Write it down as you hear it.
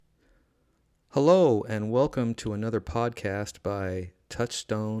Hello, and welcome to another podcast by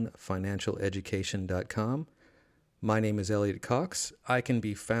TouchstoneFinancialEducation.com. My name is Elliot Cox. I can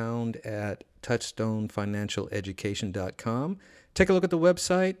be found at TouchstoneFinancialEducation.com. Take a look at the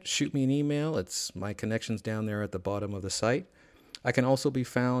website, shoot me an email. It's my connections down there at the bottom of the site. I can also be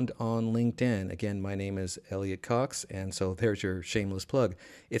found on LinkedIn. Again, my name is Elliot Cox, and so there's your shameless plug.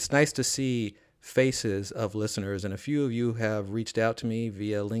 It's nice to see faces of listeners, and a few of you have reached out to me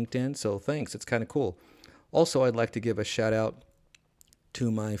via LinkedIn, so thanks. It's kind of cool. Also, I'd like to give a shout out to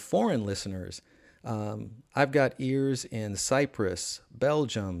my foreign listeners. I've got ears in Cyprus,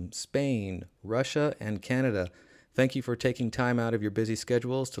 Belgium, Spain, Russia, and Canada. Thank you for taking time out of your busy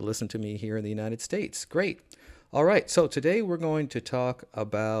schedules to listen to me here in the United States. Great. All right, so today we're going to talk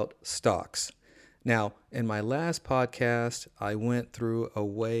about stocks. Now, in my last podcast, I went through a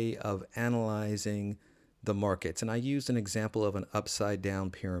way of analyzing the markets, and I used an example of an upside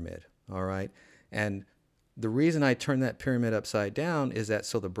down pyramid, all right? And the reason I turned that pyramid upside down is that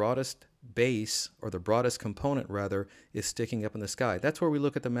so the broadest base, or the broadest component rather, is sticking up in the sky. That's where we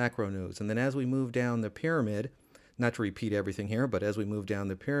look at the macro news. And then as we move down the pyramid, not to repeat everything here, but as we move down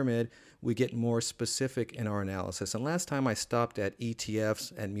the pyramid, we get more specific in our analysis. And last time I stopped at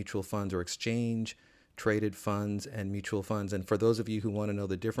ETFs and mutual funds, or exchange traded funds and mutual funds. And for those of you who want to know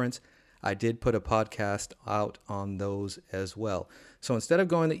the difference, I did put a podcast out on those as well. So instead of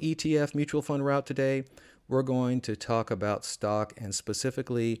going the ETF mutual fund route today, we're going to talk about stock and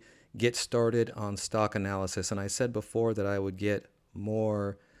specifically get started on stock analysis. And I said before that I would get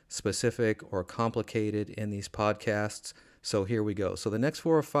more specific or complicated in these podcasts. So here we go. So the next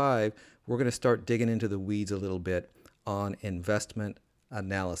 4 or 5, we're going to start digging into the weeds a little bit on investment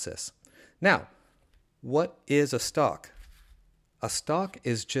analysis. Now, what is a stock? A stock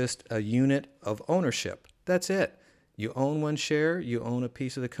is just a unit of ownership. That's it. You own one share, you own a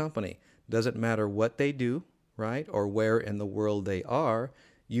piece of the company. Doesn't matter what they do, right? Or where in the world they are,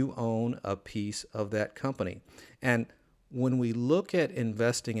 you own a piece of that company. And when we look at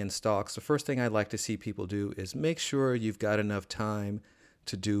investing in stocks, the first thing I'd like to see people do is make sure you've got enough time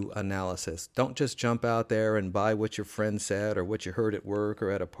to do analysis. Don't just jump out there and buy what your friend said or what you heard at work or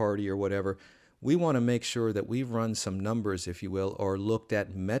at a party or whatever. We want to make sure that we've run some numbers, if you will, or looked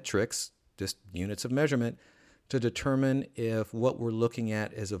at metrics, just units of measurement, to determine if what we're looking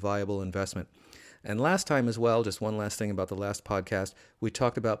at is a viable investment. And last time as well, just one last thing about the last podcast, we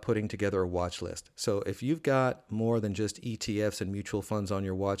talked about putting together a watch list. So if you've got more than just ETFs and mutual funds on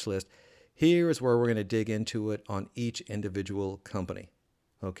your watch list, here is where we're going to dig into it on each individual company.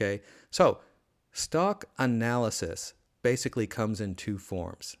 Okay? So stock analysis basically comes in 2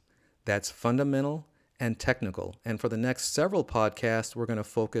 forms. That's fundamental and technical. And for the next several podcasts, we're going to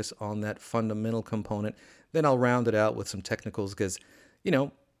focus on that fundamental component. Then I'll round it out with some technicals because,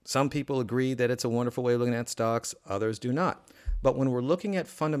 some people agree that it's a wonderful way of looking at stocks, others do not. But when we're looking at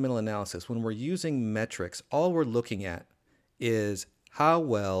fundamental analysis, when we're using metrics, all we're looking at is how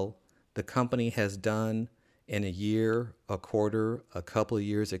well the company has done in a year, a quarter, a couple of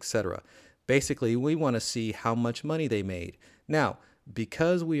years, etc. Basically, we want to see how much money they made. Now,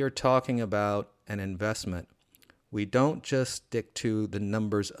 because we are talking about an investment, we don't just stick to the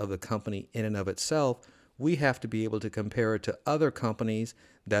numbers of the company in and of itself. We have to be able to compare it to other companies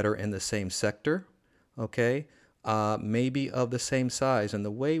that are in the same sector, okay, maybe of the same size. And the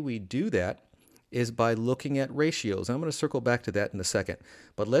way we do that is by looking at ratios. I'm going to circle back to that in a second.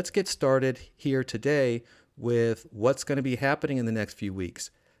 But let's get started here today with what's going to be happening in the next few weeks.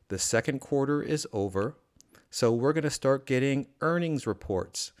 The second quarter is over, so we're going to start getting earnings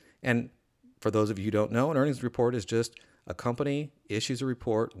reports. And for those of you who don't know, an earnings report is just a company issues a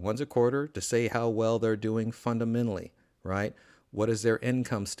report once a quarter to say how well they're doing fundamentally, right? What does their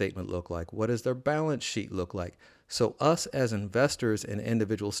income statement look like? What does their balance sheet look like? So us as investors in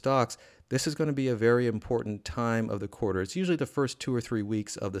individual stocks, this is going to be a very important time of the quarter. It's usually the first 2 or 3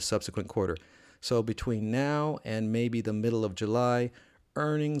 weeks of the subsequent quarter. So between now and maybe the middle of July,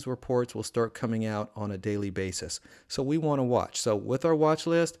 earnings reports will start coming out on a daily basis. So we want to watch. So with our watch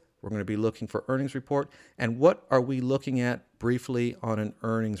list, we're going to be looking for earnings report. And what are we looking at briefly on an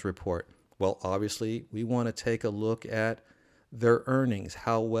earnings report? Well, obviously, we want to take a look at their earnings,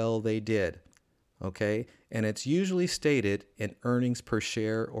 how well they did, okay? And it's usually stated in earnings per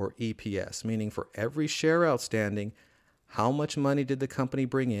share, or EPS, meaning for every share outstanding, how much money did the company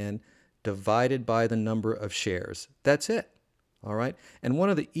bring in divided by the number of shares. That's it, all right? And one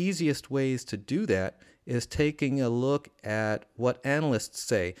of the easiest ways to do that is taking a look at what analysts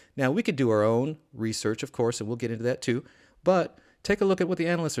say. Now, we could do our own research, of course, and we'll get into that too, but take a look at what the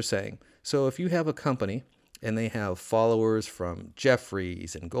analysts are saying. So if you have a company and they have followers from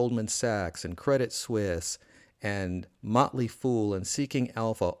Jefferies and Goldman Sachs and Credit Suisse and Motley Fool and Seeking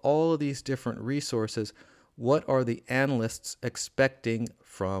Alpha, all of these different resources, what are the analysts expecting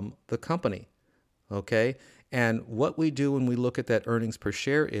from the company? Okay? And what we do when we look at that earnings per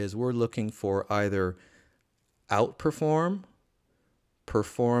share is we're looking for either outperform,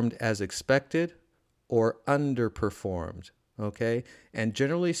 performed as expected, or underperformed. Okay? And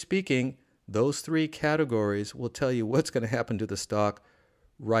generally speaking, those three categories will tell you what's going to happen to the stock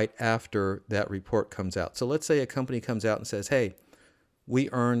right after that report comes out. So let's say a company comes out and says, hey, we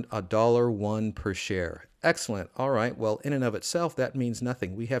earned $1 per share. Excellent. All right. Well, in and of itself, that means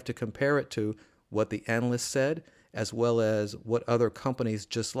nothing. We have to compare it to what the analyst said, as well as what other companies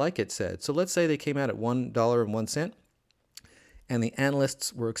just like it said. So let's say they came out at $1.01, and the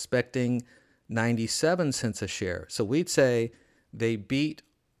analysts were expecting 97 cents a share. So we'd say they beat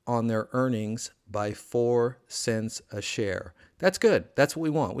on their earnings by 4 cents a share. That's good. That's what we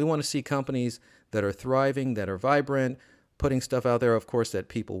want. We want to see companies that are thriving, that are vibrant, putting stuff out there, of course, that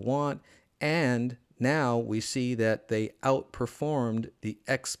people want. And now we see that they outperformed the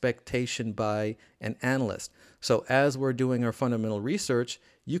expectation by an analyst. So as we're doing our fundamental research,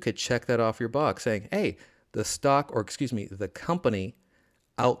 you could check that off your box saying, hey, the company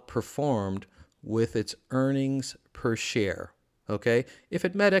outperformed with its earnings per share. Okay? If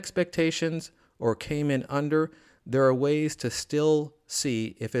it met expectations or came in under, there are ways to still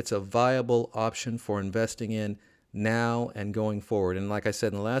see if it's a viable option for investing in now and going forward. And like I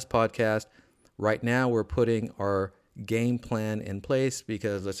said in the last podcast, right now we're putting our game plan in place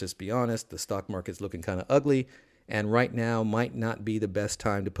because let's just be honest, the stock market's looking kind of ugly. And right now might not be the best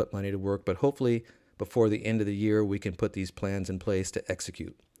time to put money to work, but hopefully before the end of the year, we can put these plans in place to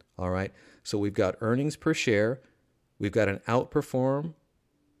execute. All right. So we've got earnings per share. We've got an outperform,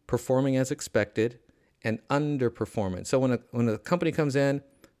 performing as expected, and underperformance. So when a company comes in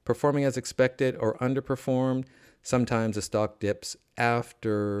performing as expected or underperformed, sometimes the stock dips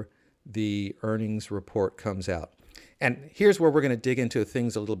after the earnings report comes out. And here's where we're going to dig into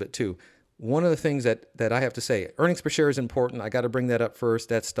things a little bit too. One of the things that I have to say, earnings per share is important. I got to bring that up first.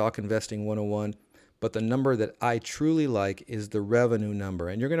 That's stock investing 101. But the number that I truly like is the revenue number.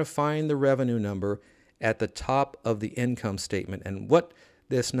 And you're going to find the revenue number at the top of the income statement. And what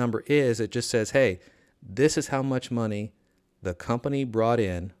this number is, it just says, hey, this is how much money the company brought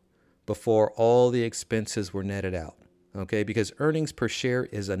in before all the expenses were netted out. Okay, because earnings per share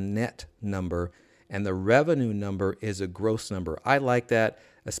is a net number and the revenue number is a gross number. I like that,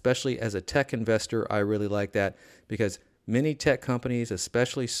 especially as a tech investor. I really like that because many tech companies,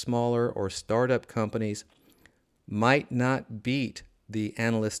 especially smaller or startup companies, might not beat the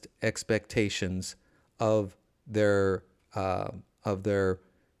analyst expectations of their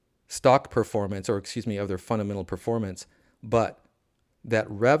stock performance, or of their fundamental performance, but that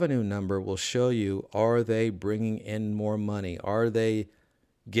revenue number will show you, are they bringing in more money? Are they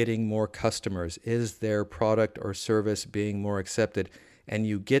getting more customers? Is their product or service being more accepted? And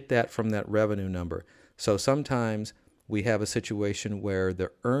you get that from that revenue number. So sometimes we have a situation where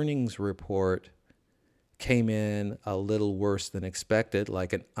the earnings report came in a little worse than expected,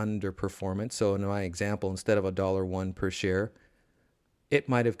 like an underperformance. So in my example, instead of $1 per share, it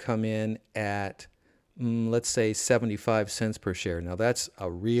might have come in at let's say 75 cents per share. Now that's a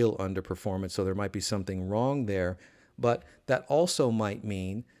real underperformance, so there might be something wrong there, but that also might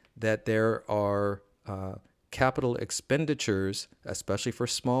mean that there are capital expenditures, especially for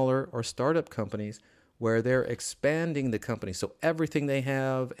smaller or startup companies, where they're expanding the company. So everything they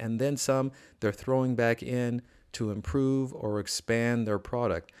have and then some, they're throwing back in to improve or expand their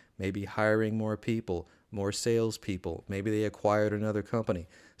product, maybe hiring more people, more salespeople. Maybe they acquired another company.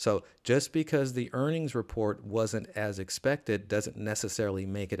 So just because the earnings report wasn't as expected doesn't necessarily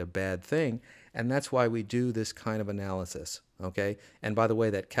make it a bad thing. And that's why we do this kind of analysis. Okay. And by the way,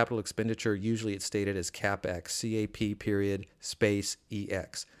 that capital expenditure, usually it's stated as CapEx, CAP period space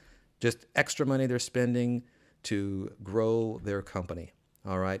EX. Just extra money they're spending to grow their company.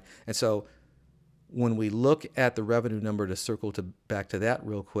 All right. And so when we look at the revenue number, to circle back to that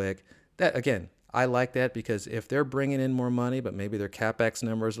real quick, that again, I like that because if they're bringing in more money, but maybe their CapEx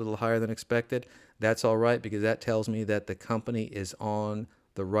number is a little higher than expected, that's all right because that tells me that the company is on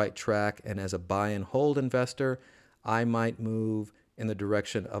the right track. And as a buy and hold investor, I might move in the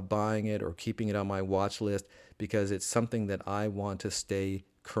direction of buying it or keeping it on my watch list because it's something that I want to stay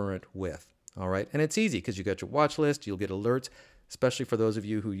current with. All right. And it's easy because you got your watch list, you'll get alerts, especially for those of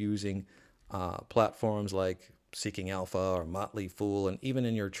you who are using platforms like Seeking Alpha or Motley Fool, and even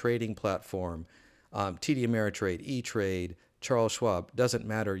in your trading platform, TD Ameritrade, E-Trade, Charles Schwab, doesn't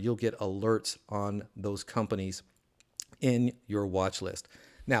matter. You'll get alerts on those companies in your watch list.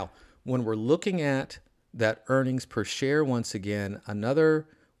 Now, when we're looking at that earnings per share, once again, another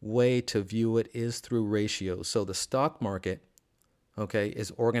way to view it is through ratios. So the stock market, okay,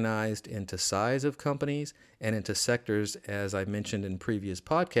 is organized into size of companies and into sectors, as I mentioned in previous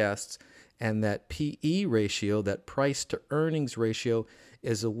podcasts. And that PE ratio, that price to earnings ratio,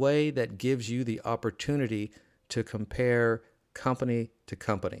 is a way that gives you the opportunity to compare company to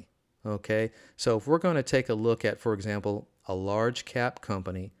company. Okay, so if we're going to take a look at, for example, a large cap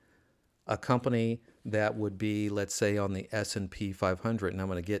company, a company that would be, let's say, on the S&P 500, and I'm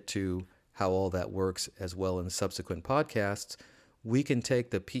going to get to how all that works as well in subsequent podcasts, we can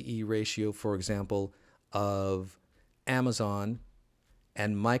take the PE ratio, for example, of Amazon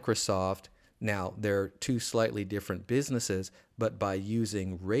and Microsoft. Now, they're two slightly different businesses, but by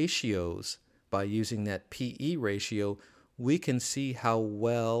using ratios, by using that PE ratio, we can see how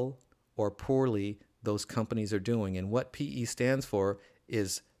well or poorly those companies are doing. And what PE stands for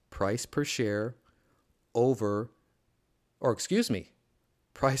is price per share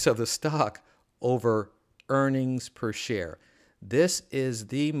price of the stock over earnings per share. This is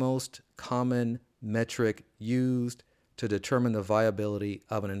the most common metric used to determine the viability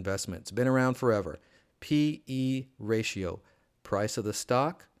of an investment. It's been around forever. PE ratio, price of the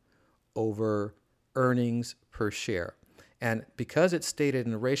stock over earnings per share. And because it's stated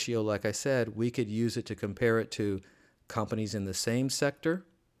in a ratio, like I said, we could use it to compare it to companies in the same sector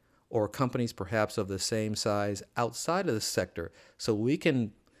or companies perhaps of the same size outside of the sector. So we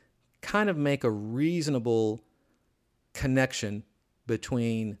can kind of make a reasonable connection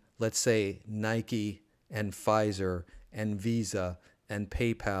between, let's say, Nike and Pfizer and Visa and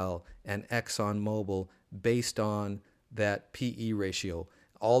PayPal and ExxonMobil based on that PE ratio.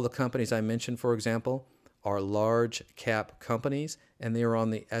 All the companies I mentioned, for example, are large cap companies, and they are on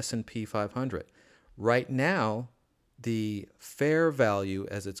the S&P 500. Right now, the fair value,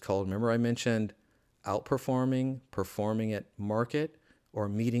 as it's called, remember I mentioned outperforming, performing at market, or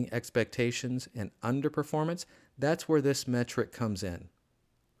meeting expectations, and underperformance. That's where this metric comes in.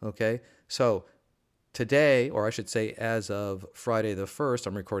 Okay, so today, or I should say as of Friday the 1st,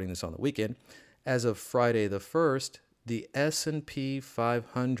 I'm recording this on the weekend, as of Friday the 1st, the S&P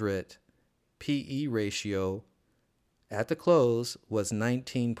 500 PE ratio at the close was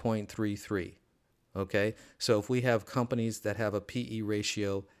 19.33. Okay, so if we have companies that have a PE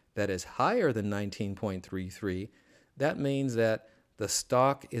ratio that is higher than 19.33, that means that the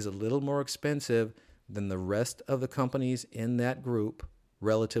stock is a little more expensive than the rest of the companies in that group,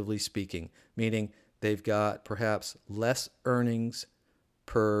 relatively speaking, meaning they've got perhaps less earnings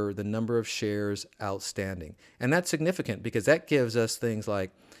per the number of shares outstanding. And that's significant because that gives us things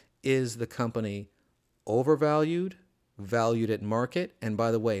like, is the company overvalued, valued at market? And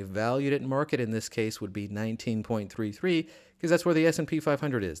by the way, valued at market in this case would be 19.33 because that's where the S&P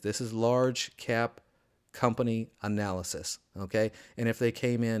 500 is. This is large cap company analysis, okay? And if they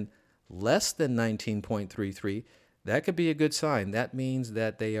came in less than 19.33, that could be a good sign. That means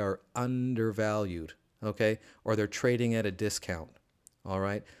that they are undervalued, okay? Or they're trading at a discount, all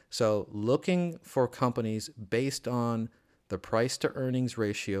right? So looking for companies based on the price to earnings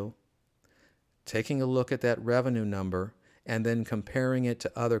ratio, taking a look at that revenue number, and then comparing it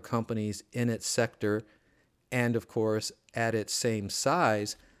to other companies in its sector, and of course at its same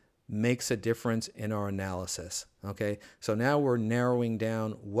size, makes a difference in our analysis. Okay, so now we're narrowing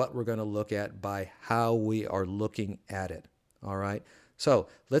down what we're going to look at by how we are looking at it. All right, so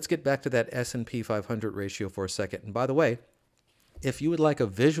let's get back to that S&P 500 ratio for a second. And by the way, if you would like a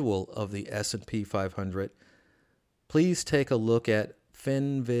visual of the S&P 500, please take a look at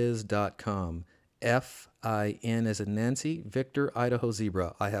finviz.com. FIN as in Nancy, Victor, Idaho,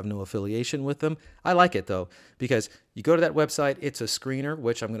 Zebra. I have no affiliation with them. I like it though, because you go to that website, it's a screener,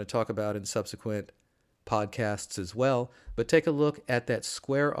 which I'm going to talk about in subsequent podcasts as well. But take a look at that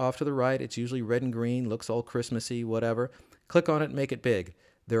square off to the right. It's usually red and green, looks all Christmassy, whatever. Click on it, make it big.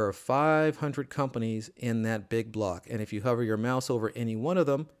 There are 500 companies in that big block. And if you hover your mouse over any one of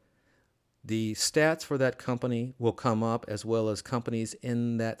them, the stats for that company will come up as well as companies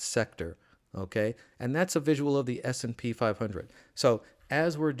in that sector. Okay, and that's a visual of the S&P 500. So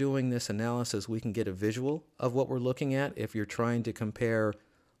as we're doing this analysis, we can get a visual of what we're looking at if you're trying to compare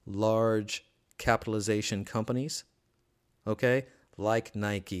large capitalization companies, okay, like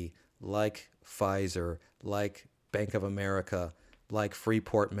Nike, like Pfizer, like Bank of America, like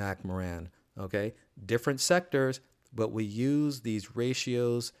Freeport-McMoRan, okay, different sectors, but we use these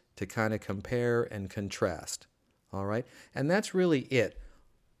ratios to kind of compare and contrast, all right, and that's really it.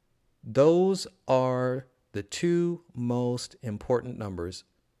 Those are the two most important numbers,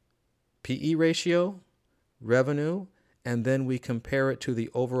 PE ratio, revenue, and then we compare it to the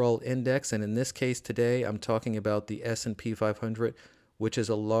overall index. And in this case today, I'm talking about the S&P 500, which is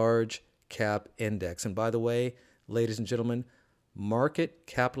a large cap index. And by the way, ladies and gentlemen, market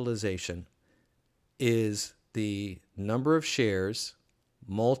capitalization is the number of shares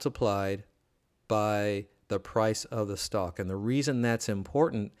multiplied by the price of the stock. And the reason that's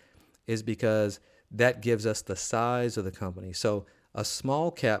important is because that gives us the size of the company. So a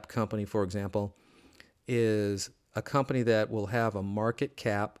small cap company, for example, is a company that will have a market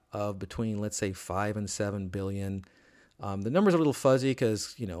cap of between, let's say, 5 and 7 billion. The numbers are a little fuzzy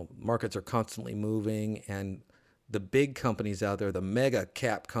because, markets are constantly moving, and the big companies out there, the mega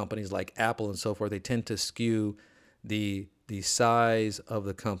cap companies like Apple and so forth, they tend to skew the size of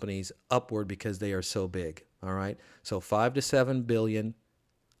the companies upward because they are so big. All right. So 5 to 7 billion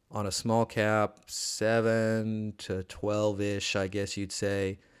on a small cap, 7 to 12-ish, I guess you'd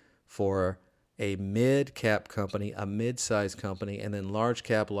say, for a mid-cap company, a mid-sized company, and then large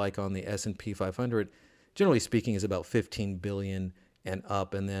cap like on the S&P 500, generally speaking, is about 15 billion and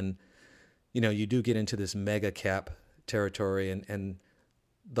up. And then, you do get into this mega cap territory, and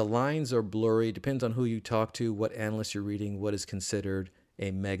the lines are blurry. Depends on who you talk to, what analysts you're reading, what is considered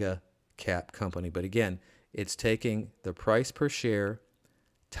a mega cap company. But again, it's taking the price per share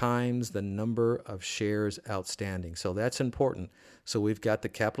times the number of shares outstanding. So that's important. So we've got the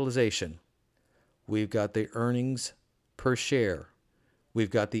capitalization. We've got the earnings per share. We've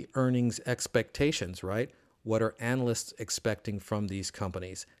got the earnings expectations, right? What are analysts expecting from these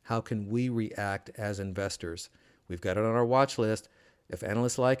companies? How can we react as investors? We've got it on our watch list. If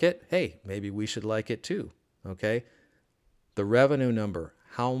analysts like it, hey, maybe we should like it too, okay? The revenue number,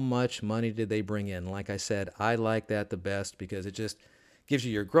 how much money did they bring in? Like I said, I like that the best because it just gives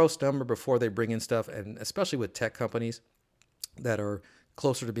you your gross number before they bring in stuff, and especially with tech companies that are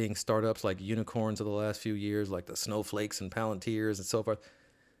closer to being startups like unicorns of the last few years, like the Snowflakes and Palantirs and so forth.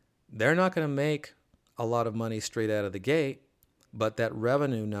 They're not going to make a lot of money straight out of the gate, but that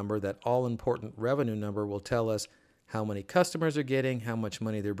revenue number, that all-important revenue number, will tell us how many customers are getting, how much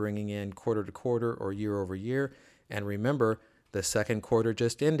money they're bringing in quarter to quarter or year over year. And remember, the second quarter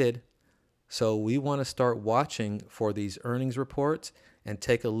just ended. So we want to start watching for these earnings reports and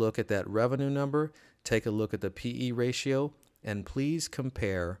take a look at that revenue number, take a look at the PE ratio, and please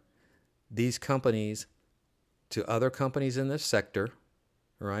compare these companies to other companies in this sector,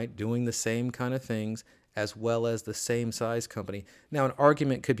 right, doing the same kind of things, as well as the same size company. Now, an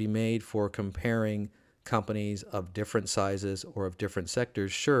argument could be made for comparing companies of different sizes or of different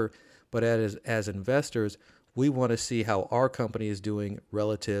sectors, sure, but as investors, we want to see how our company is doing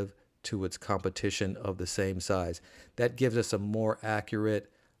relative to its competition of the same size. That gives us a more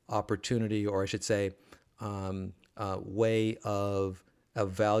accurate opportunity, or I should say, way of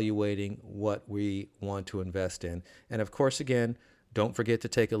evaluating what we want to invest in. And of course, again, don't forget to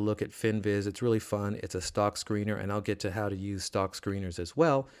take a look at FinViz. It's really fun. It's a stock screener, and I'll get to how to use stock screeners as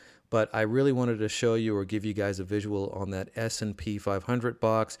well. But I really wanted to show you or give you guys a visual on that S&P 500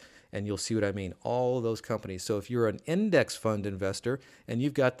 box, and you'll see what I mean. All of those companies. So if you're an index fund investor and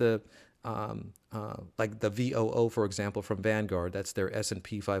you've got the like the VOO, for example, from Vanguard, that's their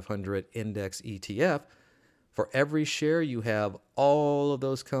S&P 500 index ETF. For every share you have, all of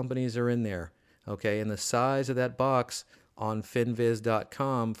those companies are in there, okay? And the size of that box on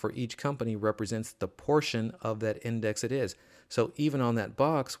finviz.com for each company represents the portion of that index it is. So even on that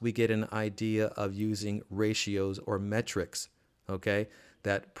box, we get an idea of using ratios or metrics, okay?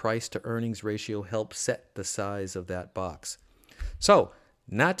 That price to earnings ratio helps set the size of that box. So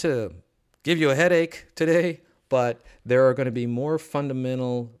not to give you a headache today, but there are going to be more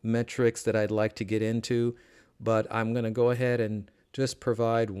fundamental metrics that I'd like to get into. But I'm going to go ahead and just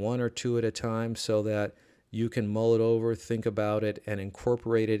provide one or two at a time so that you can mull it over, think about it, and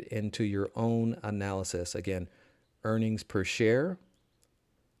incorporate it into your own analysis. Again, earnings per share,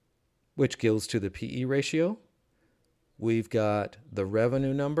 which goes to the PE ratio. We've got the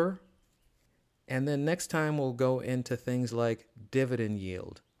revenue number. And then next time we'll go into things like dividend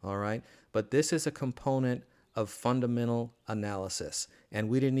yield, all right? But this is a component of fundamental analysis. And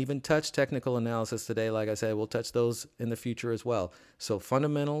we didn't even touch technical analysis today. Like I said, we'll touch those in the future as well. So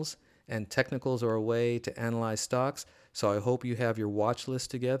fundamentals and technicals are a way to analyze stocks. So I hope you have your watch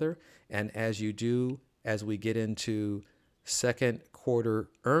list together. And as you do, as we get into second quarter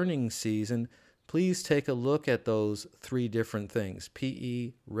earnings season, please take a look at those three different things: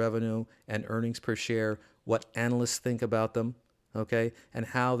 PE, revenue, and earnings per share, what analysts think about them, okay, and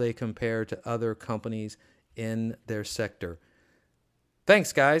how they compare to other companies in their sector.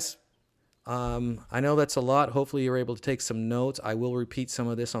 Thanks, guys. I know that's a lot. Hopefully, you're able to take some notes. I will repeat some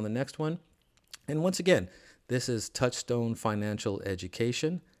of this on the next one. And once again, this is Touchstone Financial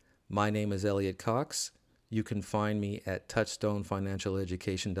Education. My name is Elliot Cox. You can find me at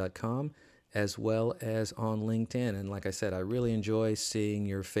touchstonefinancialeducation.com as well as on LinkedIn. And like I said, I really enjoy seeing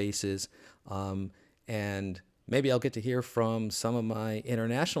your faces. And maybe I'll get to hear from some of my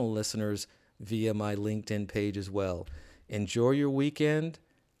international listeners via my LinkedIn page as well. Enjoy your weekend.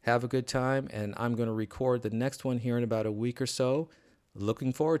 Have a good time. And I'm going to record the next one here in about a week or so.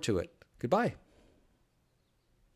 Looking forward to it. Goodbye.